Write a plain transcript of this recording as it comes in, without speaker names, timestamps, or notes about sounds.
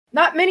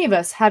Not many of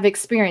us have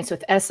experience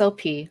with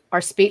SLP or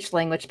speech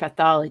language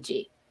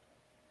pathology.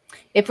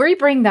 If we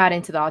bring that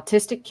into the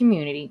autistic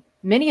community,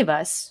 many of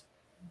us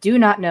do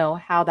not know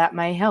how that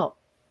may help.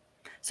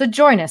 So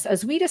join us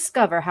as we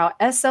discover how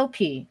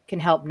SLP can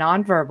help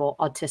nonverbal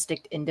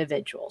autistic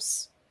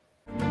individuals.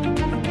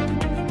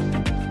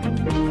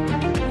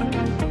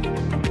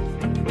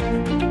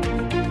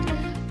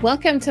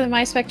 Welcome to the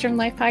My Spectrum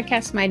Life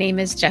podcast. My name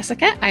is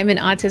Jessica. I'm an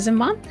autism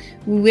mom.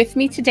 With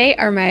me today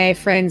are my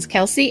friends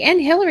Kelsey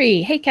and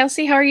Hillary. Hey,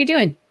 Kelsey, how are you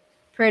doing?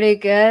 Pretty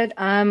good.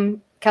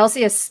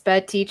 Kelsey, a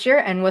SPED teacher,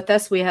 and with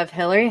us we have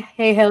Hillary.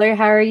 Hey, Hillary,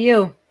 how are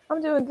you?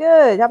 I'm doing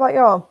good. How about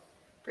y'all?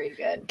 Pretty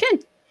good.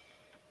 Good.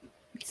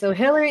 So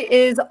Hillary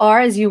is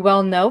as you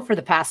well know, for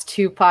the past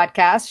 2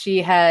 podcasts,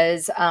 she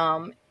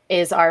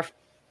is our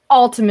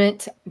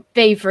ultimate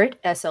favorite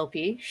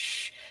SLP.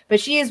 But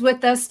she is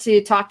with us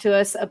to talk to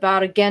us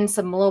about, again,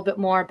 a little bit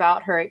more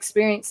about her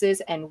experiences.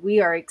 And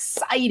we are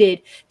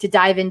excited to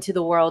dive into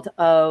the world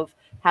of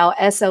how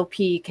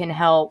SLP can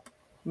help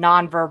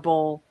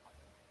nonverbal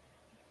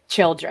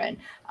children.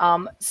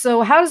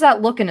 So how does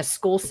that look in a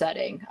school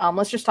setting?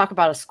 Let's just talk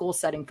about a school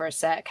setting for a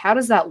sec. How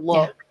does that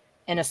look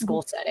in a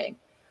school setting?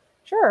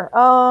 Sure.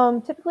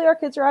 Typically our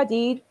kids are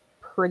ID'd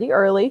pretty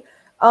early.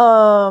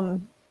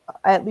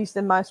 At least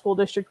in my school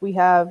district, we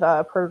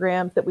have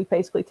programs that we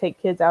basically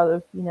take kids out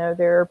of,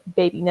 their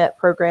baby net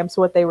programs,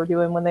 so what they were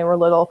doing when they were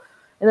little.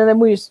 And then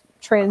we just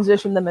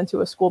transition them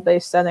into a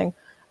school-based setting.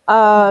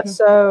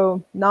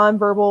 So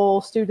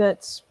nonverbal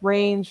students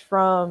range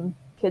from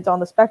kids on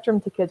the spectrum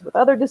to kids with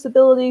other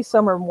disabilities.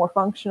 Some are more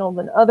functional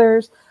than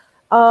others.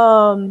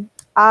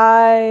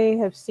 I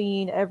have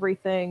seen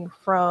everything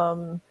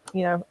from,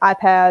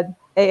 iPad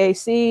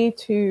AAC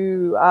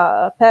to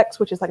PECS,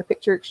 which is like a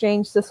picture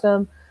exchange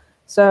system.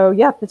 So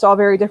yeah, it's all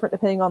very different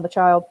depending on the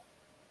child.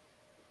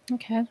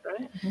 Okay.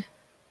 Right.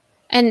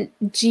 And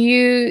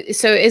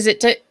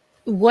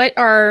what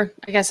are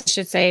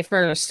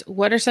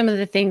some of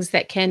the things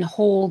that can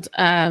hold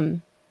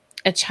a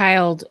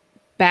child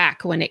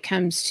back when it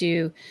comes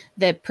to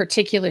the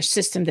particular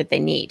system that they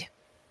need?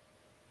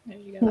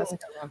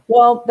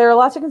 Well, there are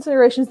lots of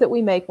considerations that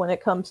we make when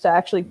it comes to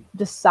actually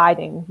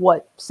deciding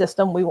what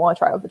system we want to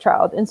try with the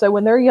child. And so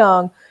when they're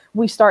young,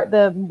 we start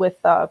them with,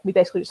 we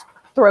basically just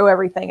throw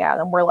everything at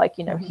them. We're like,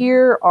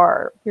 here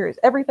is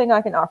everything I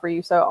can offer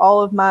you. So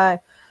all of my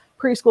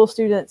preschool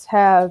students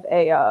have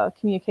a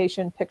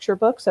communication picture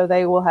book. So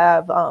they will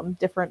have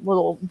different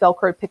little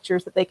Velcro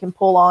pictures that they can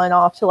pull on and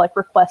off to like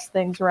request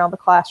things around the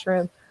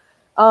classroom.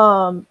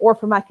 Or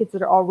for my kids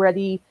that are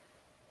already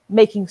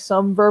making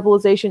some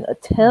verbalization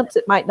attempts,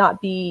 it might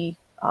not be,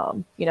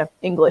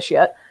 English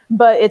yet,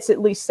 but it's at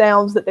least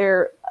sounds that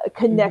they're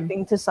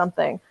connecting to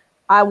something.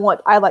 I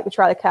like to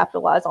try to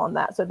capitalize on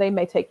that. So they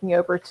may take me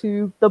over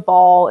to the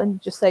ball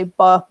and just say,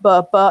 buh,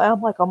 buh, buh. And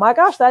I'm like, oh my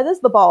gosh, that is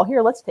the ball.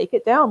 Here, let's take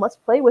it down. Let's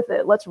play with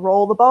it. Let's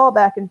roll the ball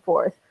back and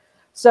forth.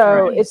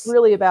 So It's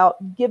really about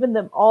giving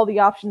them all the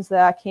options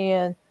that I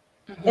can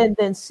and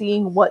then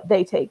seeing what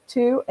they take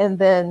to and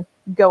then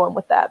going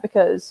with that,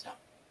 because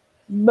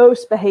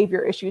most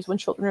behavior issues when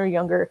children are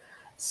younger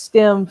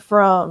stem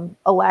from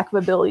a lack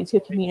of ability to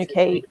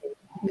communicate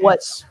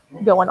what's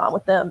going on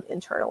with them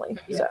internally.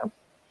 So.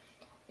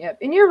 Yep.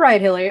 And you're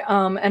right, Hillary.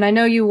 And I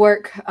know you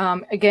work,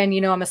 again,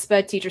 I'm a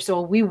SPED teacher, so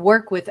we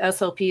work with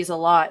SLPs a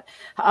lot.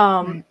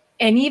 And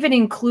even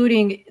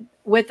including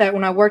with that,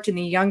 when I worked in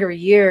the younger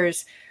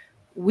years,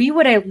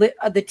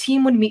 the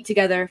team would meet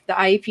together, the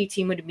IEP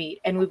team would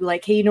meet, and we'd be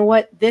like, hey, you know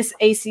what? This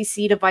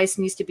ACC device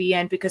needs to be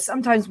in, because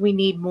sometimes we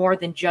need more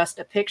than just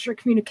a picture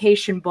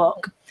communication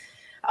book.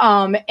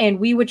 And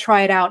we would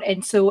try it out.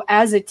 And so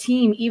as a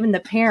team, even the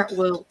parent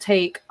will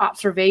take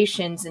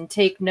observations and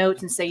take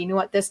notes and say, you know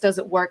what, this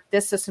doesn't work.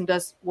 This system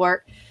does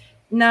work.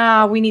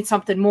 Nah, we need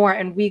something more.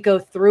 And we go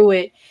through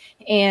it.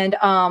 And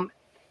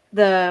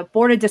the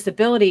Board of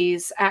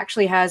Disabilities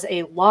actually has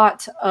a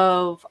lot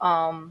of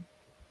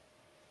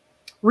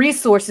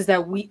resources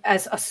that we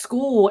as a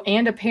school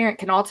and a parent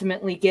can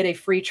ultimately get a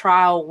free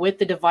trial with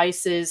the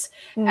devices,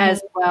 as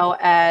well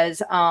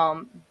as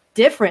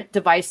different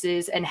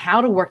devices and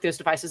how to work those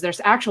devices. There's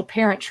actual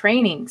parent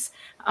trainings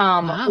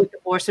with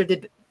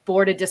the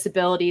Board of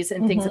Disabilities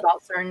and things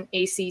about certain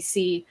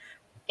ACC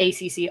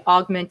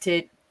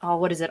augmented,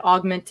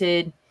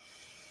 augmented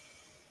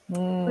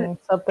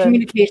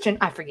communication.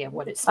 I forget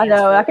what it's. I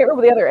know. I can't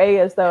remember the other A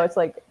is though. It's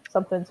like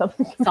something. So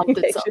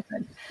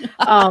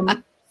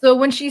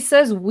when she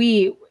says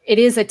it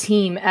is a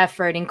team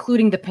effort,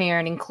 including the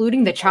parent,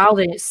 including the child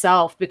in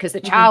itself, because the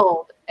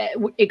child,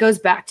 it goes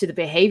back to the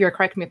behavior.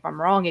 Correct me if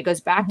I'm wrong. It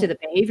goes back to the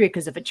behavior,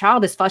 because if a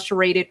child is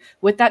frustrated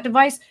with that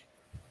device,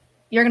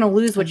 you're going to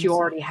lose what you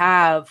already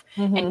have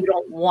and you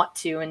don't want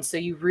to. And so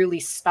you really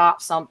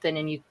stop something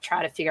and you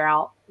try to figure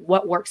out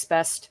what works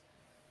best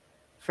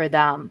for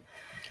them.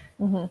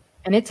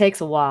 And it takes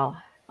a while.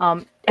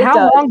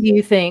 How long do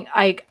you think?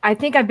 I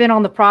think I've been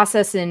on the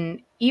process, and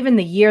even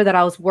the year that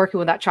I was working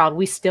with that child,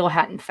 we still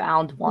hadn't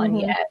found one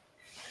yet.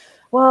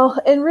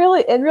 Well, and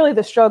really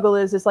the struggle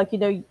is like,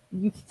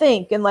 you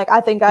think, and like,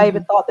 I think I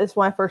even thought this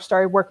when I first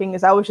started working,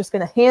 is I was just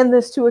going to hand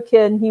this to a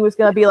kid and he was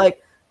going to be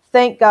like,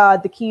 thank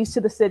God, the keys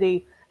to the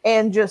city,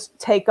 and just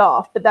take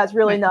off. But that's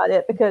really not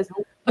it, because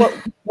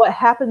what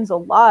happens a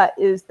lot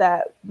is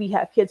that we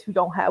have kids who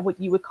don't have what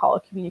you would call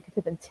a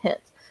communicative intent.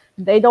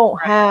 They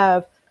don't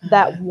have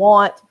that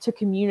want to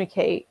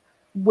communicate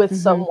with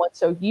someone.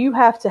 So you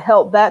have to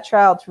help that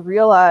child to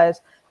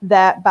realize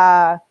that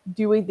by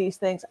doing these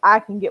things, I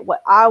can get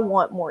what I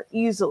want more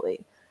easily.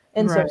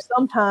 And so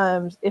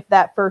sometimes if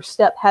that first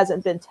step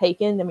hasn't been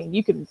taken, I mean,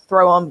 you can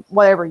throw on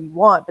whatever you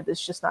want, but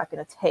it's just not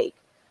going to take.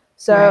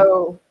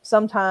 So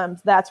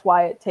sometimes that's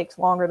why it takes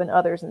longer than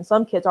others. And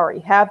some kids already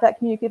have that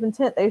communicative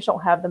intent. They just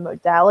don't have the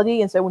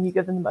modality. And so when you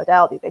give them the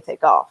modality, they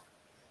take off.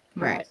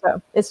 Right.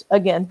 So it's,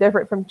 again,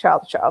 different from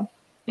child to child.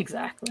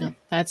 Exactly.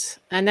 Yeah,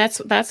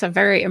 that's a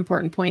very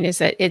important point, is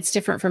that it's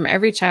different from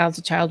every child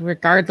to child,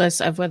 regardless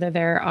of whether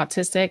they're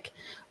autistic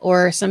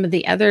or some of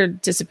the other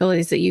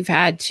disabilities that you've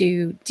had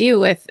to deal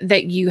with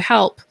that you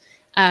help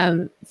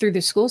through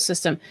the school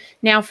system.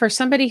 Now, for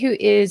somebody who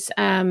is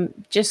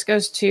just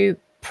goes to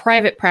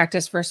private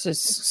practice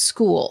versus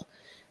school,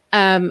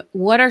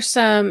 what are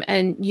some,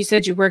 and you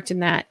said you worked in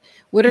that,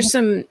 what are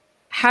some,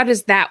 how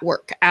does that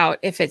work out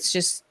if it's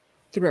just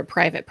through a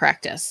private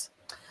practice?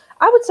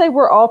 I would say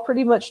we're all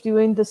pretty much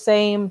doing the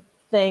same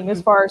thing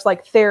as far as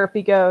like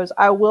therapy goes.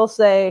 I will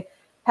say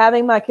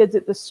having my kids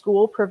at the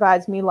school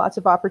provides me lots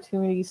of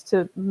opportunities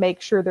to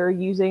make sure they're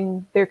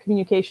using their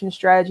communication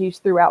strategies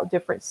throughout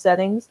different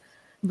settings,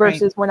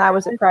 versus when I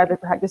was at private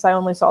practice, I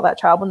only saw that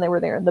child when they were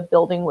there in the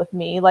building with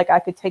me. Like, I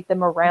could take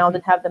them around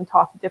and have them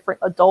talk to different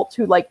adults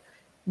who like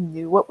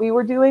knew what we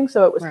were doing.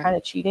 So it was kind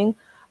of cheating.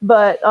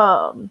 But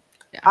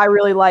I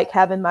really like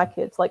having my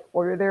kids like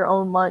order their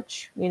own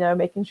lunch,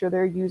 making sure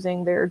they're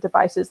using their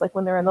devices, like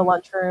when they're in the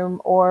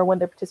lunchroom or when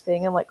they're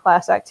participating in like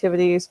class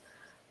activities.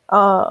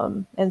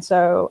 And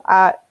so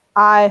I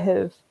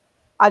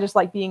just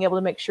like being able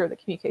to make sure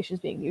that communication is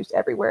being used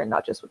everywhere and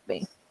not just with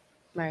me.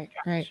 Right.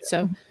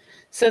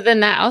 So then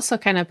that also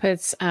kind of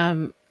puts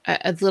a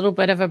little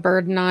bit of a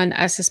burden on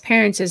us as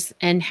parents,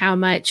 and how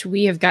much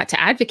we have got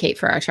to advocate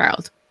for our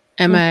child.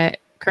 Am I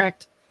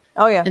correct?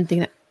 Oh yeah. And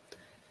think that.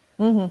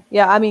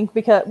 Yeah, I mean,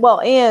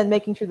 and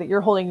making sure that you're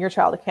holding your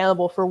child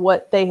accountable for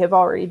what they have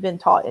already been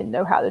taught and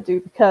know how to do,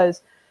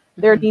 because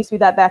there needs to be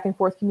that back and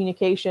forth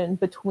communication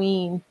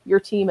between your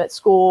team at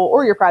school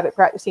or your private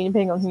practice team,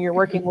 depending on who you're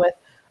working with,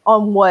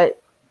 on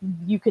what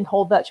you can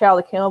hold that child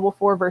accountable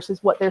for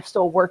versus what they're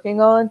still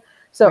working on.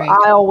 So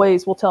I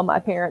always will tell my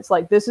parents,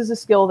 like, this is a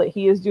skill that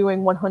he is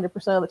doing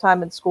 100% of the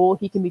time in school.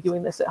 He can be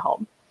doing this at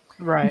home.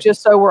 Right.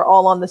 Just so we're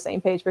all on the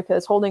same page,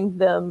 because holding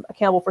them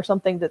accountable for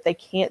something that they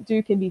can't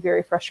do can be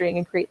very frustrating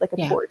and create like a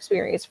poor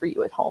experience for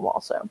you at home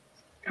also.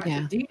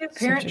 Yeah. Do you do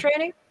parent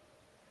training?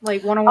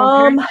 Like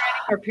one-on-one parent training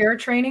or peer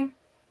training?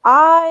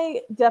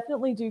 I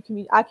definitely do.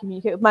 I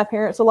communicate with my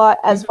parents a lot.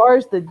 As far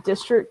as the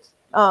district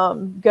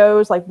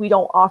goes, like, we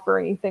don't offer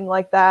anything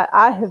like that.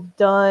 I have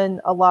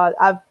done a lot.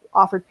 I've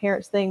offered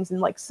parents things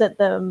and like sent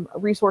them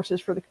resources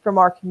from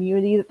our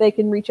community that they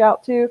can reach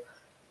out to.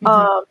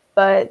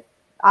 But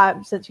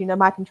since,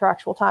 my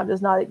contractual time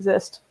does not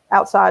exist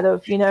outside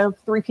of,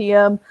 3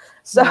 p.m.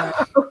 So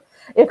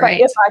if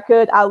I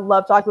could, I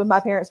love talking with my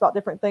parents about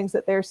different things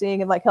that they're seeing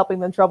and like helping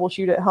them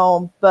troubleshoot at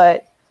home.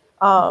 But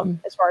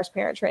as far as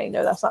parent training,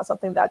 no, that's not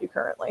something that I do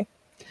currently.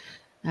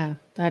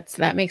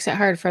 That makes it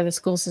hard for the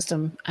school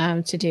system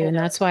to do. And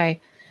that's why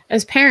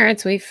as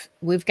parents,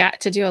 we've got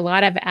to do a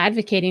lot of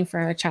advocating for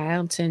our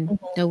child and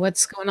know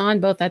what's going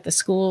on, both at the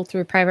school,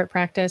 through private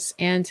practice,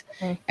 and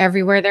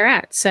everywhere they're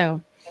at.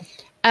 So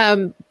we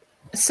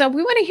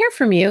want to hear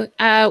from you.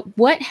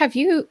 What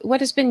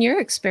has been your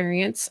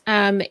experience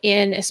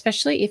in,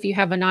 especially if you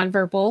have a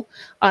nonverbal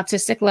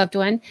autistic loved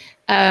one?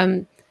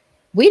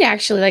 We'd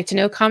actually like to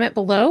know. Comment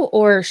below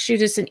or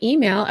shoot us an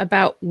email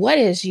about what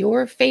is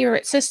your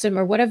favorite system,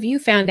 or what have you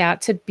found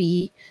out to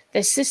be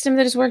the system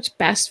that has worked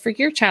best for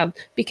your child?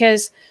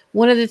 Because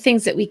one of the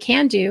things that we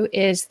can do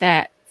is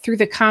that through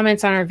the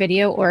comments on our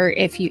video, or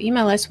if you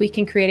email us, we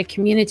can create a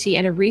community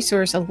and a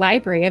resource, a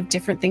library of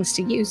different things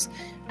to use.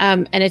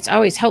 And it's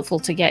always helpful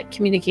to get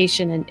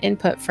communication and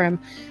input from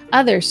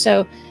others.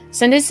 So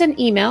send us an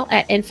email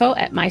at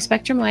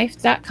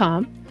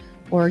info@myspectrumlife.com,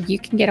 or you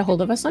can get a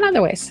hold of us on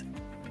other ways.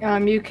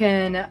 You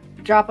can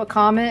drop a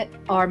comment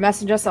or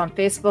message us on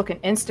Facebook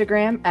and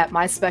Instagram at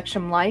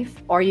MySpectrumLife,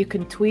 or you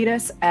can tweet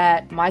us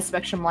at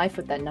MySpectrumLife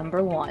with that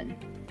number 1.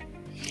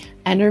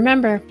 And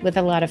remember, with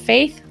a lot of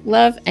faith,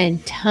 love,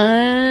 and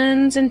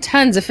tons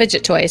of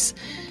fidget toys,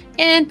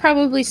 and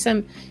probably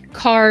some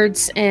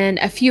cards and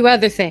a few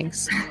other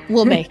things,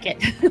 we'll make it.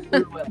 We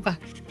will.